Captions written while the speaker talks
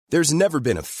There's never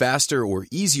been a faster or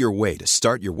easier way to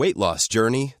start your weight loss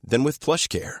journey than with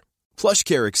PlushCare.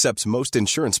 PlushCare accepts most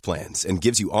insurance plans and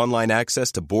gives you online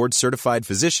access to board-certified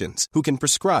physicians who can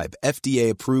prescribe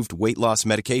FDA-approved weight loss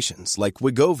medications like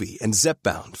Wegovy and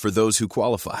Zepbound for those who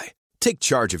qualify. Take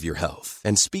charge of your health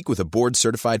and speak with a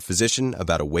board-certified physician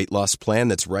about a weight loss plan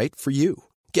that's right for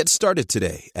you. Get started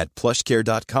today at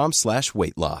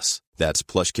plushcare.com/weightloss. That's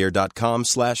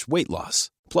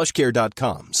plushcare.com/weightloss.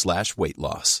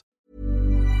 plushcare.com/weightloss.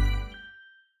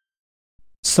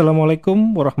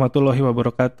 Assalamualaikum warahmatullahi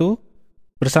wabarakatuh.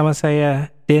 Bersama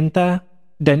saya Denta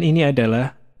dan ini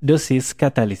adalah Dosis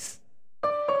Katalis.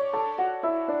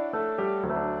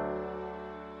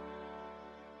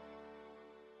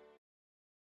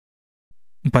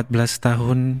 Empat 14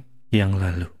 tahun yang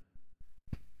lalu.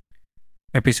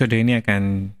 Episode ini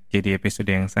akan jadi episode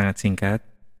yang sangat singkat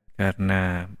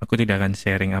karena aku tidak akan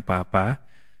sharing apa-apa.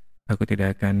 Aku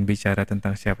tidak akan bicara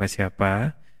tentang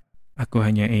siapa-siapa. Aku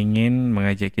hanya ingin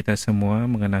mengajak kita semua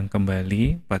mengenang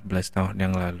kembali 14 tahun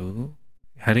yang lalu.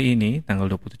 Hari ini,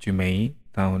 tanggal 27 Mei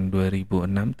tahun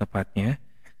 2006 tepatnya,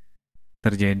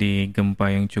 terjadi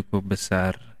gempa yang cukup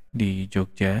besar di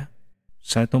Jogja.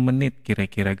 1 menit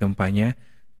kira-kira gempanya,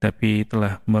 tapi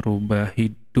telah merubah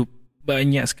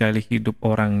banyak sekali hidup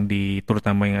orang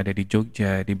terutama yang ada di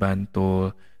Jogja, di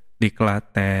Bantul, di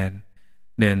Klaten,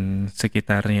 dan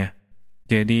sekitarnya.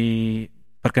 Jadi,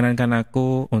 perkenankan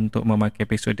aku untuk memakai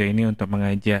episode ini untuk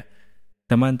mengajak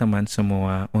teman-teman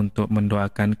semua untuk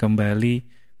mendoakan kembali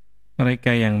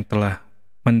mereka yang telah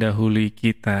mendahului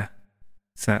kita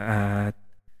saat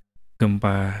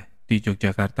gempa di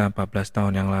Yogyakarta 14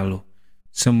 tahun yang lalu.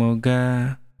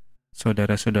 Semoga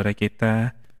saudara-saudara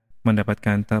kita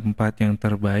mendapatkan tempat yang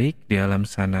terbaik di alam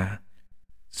sana.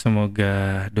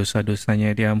 Semoga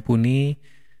dosa-dosanya diampuni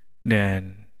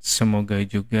dan semoga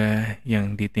juga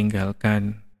yang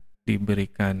ditinggalkan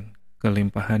diberikan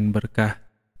kelimpahan berkah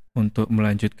untuk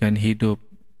melanjutkan hidup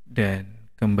dan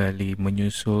kembali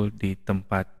menyusul di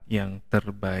tempat yang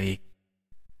terbaik.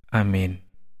 Amin.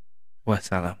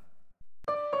 Wassalam.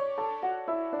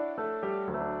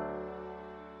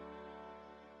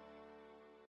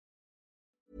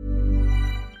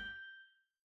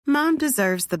 Mom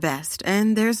deserves the best,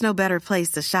 and there's no better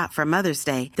place to shop for Mother's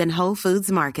Day than Whole Foods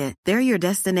Market. They're your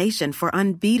destination for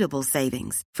unbeatable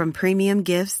savings, from premium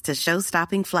gifts to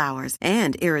show-stopping flowers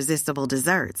and irresistible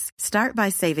desserts. Start by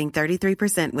saving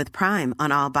 33% with Prime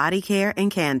on all body care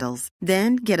and candles.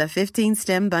 Then get a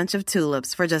 15-stem bunch of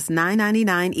tulips for just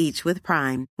 $9.99 each with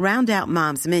Prime. Round out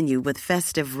Mom's menu with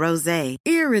festive rosé,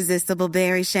 irresistible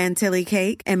berry chantilly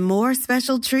cake, and more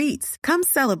special treats. Come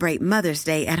celebrate Mother's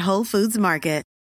Day at Whole Foods Market.